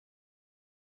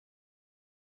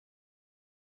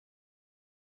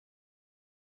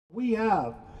we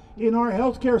have in our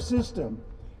healthcare system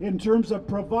in terms of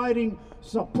providing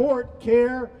support,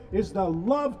 care, is the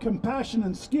love, compassion,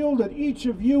 and skill that each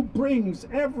of you brings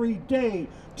every day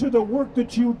to the work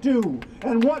that you do,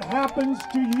 and what happens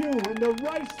to you, and the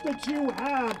rights that you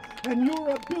have, and your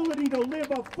ability to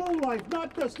live a full life,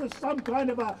 not just as some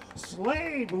kind of a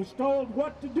slave who's told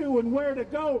what to do and where to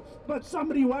go, but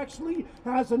somebody who actually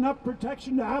has enough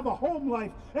protection to have a home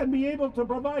life and be able to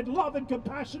provide love and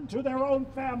compassion to their own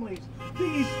families.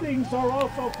 These things are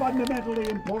also fundamentally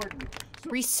important.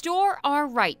 Restore our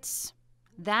rights.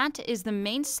 That is the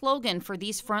main slogan for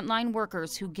these frontline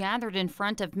workers who gathered in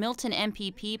front of Milton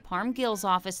MPP Parm Gill's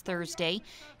office Thursday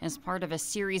as part of a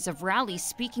series of rallies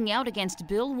speaking out against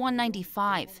Bill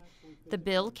 195. The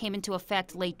bill came into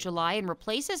effect late July and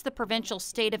replaces the Provincial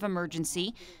State of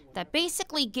Emergency that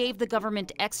basically gave the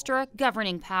government extra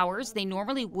governing powers they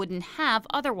normally wouldn't have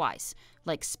otherwise,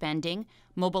 like spending,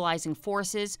 mobilizing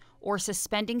forces, or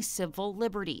suspending civil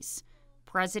liberties.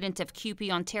 President of CUPE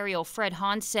Ontario, Fred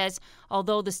Hahn, says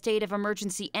although the state of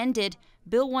emergency ended,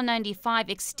 Bill 195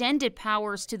 extended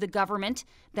powers to the government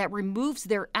that removes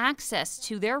their access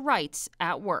to their rights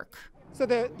at work. So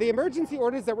the emergency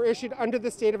orders that were issued under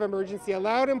the state of emergency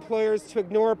allowed employers to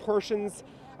ignore portions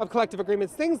of collective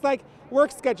agreements, things like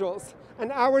work schedules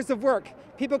and hours of work.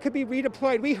 People could be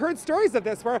redeployed. We heard stories of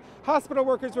this where hospital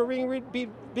workers were being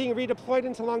redeployed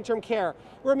into long-term care,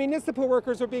 where municipal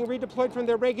workers were being redeployed from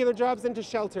their regular jobs into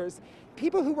shelters.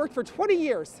 People who worked for 20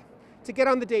 years to get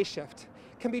on the day shift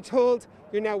can be told,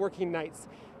 you're now working nights.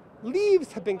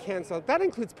 Leaves have been canceled. That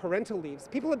includes parental leaves.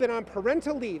 People have been on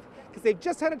parental leave because they've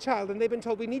just had a child and they've been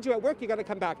told, we need you at work, you got to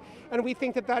come back. And we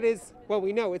think that that is, well,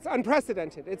 we know it's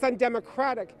unprecedented, it's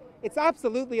undemocratic, it's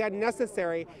absolutely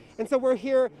unnecessary. And so we're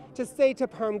here to say to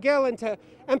Parm Gill and to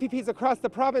MPPs across the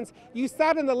province, you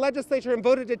sat in the legislature and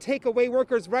voted to take away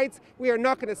workers' rights. We are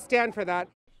not going to stand for that.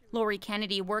 Lori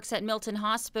Kennedy works at Milton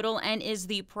Hospital and is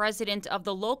the president of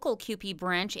the local CUPE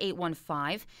branch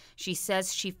 815. She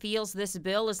says she feels this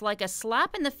bill is like a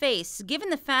slap in the face, given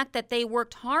the fact that they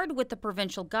worked hard with the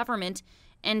provincial government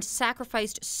and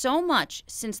sacrificed so much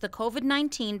since the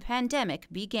COVID-19 pandemic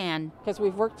began. Because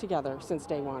we've worked together since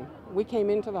day one. We came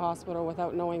into the hospital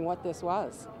without knowing what this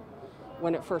was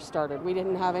when it first started. We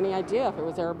didn't have any idea if it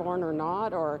was airborne or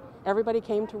not, or everybody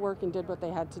came to work and did what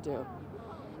they had to do.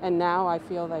 And now I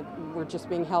feel like we're just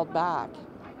being held back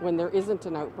when there isn't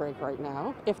an outbreak right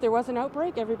now. If there was an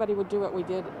outbreak, everybody would do what we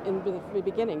did in the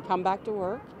beginning, come back to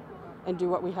work and do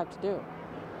what we had to do.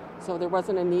 So there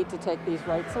wasn't a need to take these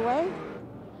rights away.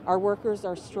 Our workers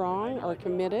are strong, are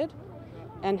committed,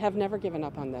 and have never given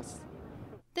up on this.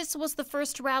 This was the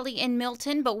first rally in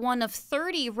Milton, but one of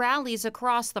 30 rallies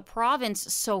across the province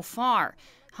so far.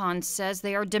 Hans says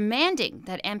they are demanding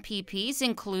that MPPs,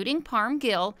 including Parm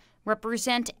Gill,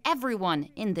 represent everyone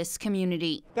in this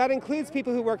community. That includes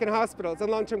people who work in hospitals and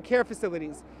long-term care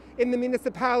facilities, in the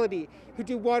municipality, who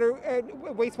do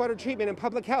wastewater treatment and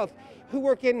public health, who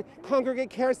work in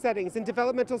congregate care settings, in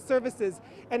developmental services,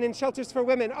 and in shelters for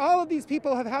women. All of these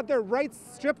people have had their rights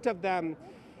stripped of them,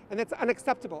 and that's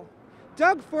unacceptable.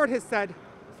 Doug Ford has said,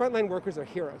 frontline workers are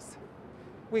heroes.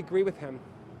 We agree with him.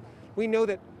 We know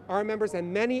that our members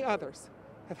and many others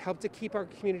have helped to keep our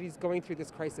communities going through this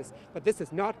crisis. But this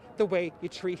is not the way you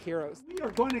treat heroes. We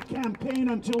are going to campaign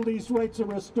until these rights are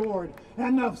restored.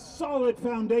 And the solid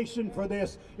foundation for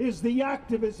this is the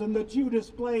activism that you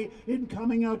display in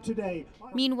coming out today.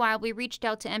 Meanwhile, we reached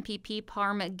out to MPP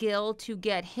Parm Gill to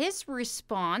get his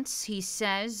response. He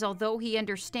says, although he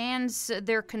understands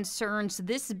their concerns,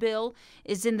 this bill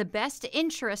is in the best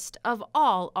interest of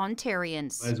all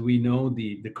Ontarians. As we know,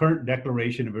 the current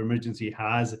declaration of emergency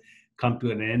has come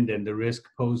to an end, and the risk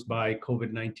posed by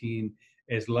COVID-19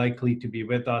 is likely to be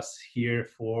with us here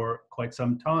for quite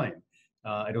some time.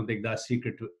 I don't think that's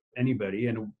secret to anybody.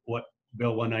 And what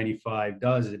Bill 195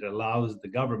 does, it allows the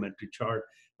government to chart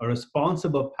a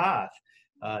responsible path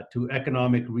to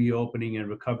economic reopening and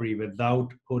recovery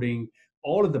without putting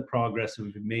all of the progress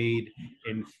we've made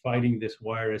in fighting this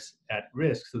virus at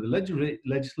risk. So the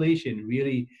legislation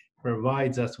really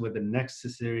provides us with the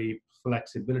necessary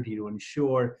flexibility to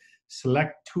ensure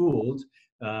select tools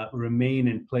remain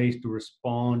in place to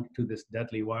respond to this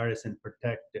deadly virus and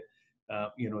protect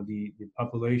the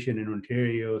population in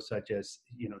Ontario, such as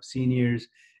seniors,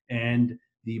 and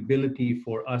the ability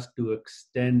for us to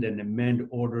extend and amend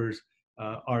orders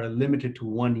are limited to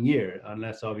 1 year,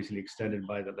 unless obviously extended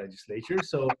by the legislature.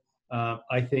 So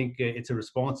I think it's a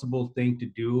responsible thing to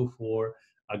do for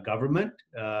a government.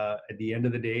 At the end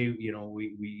of the day,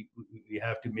 we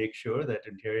have to make sure that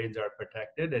Ontarians are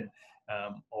protected, and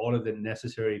all of the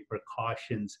necessary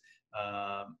precautions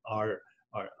are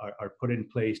put in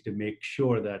place to make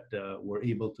sure that we're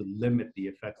able to limit the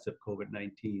effects of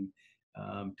COVID-19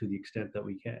 to the extent that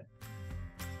we can.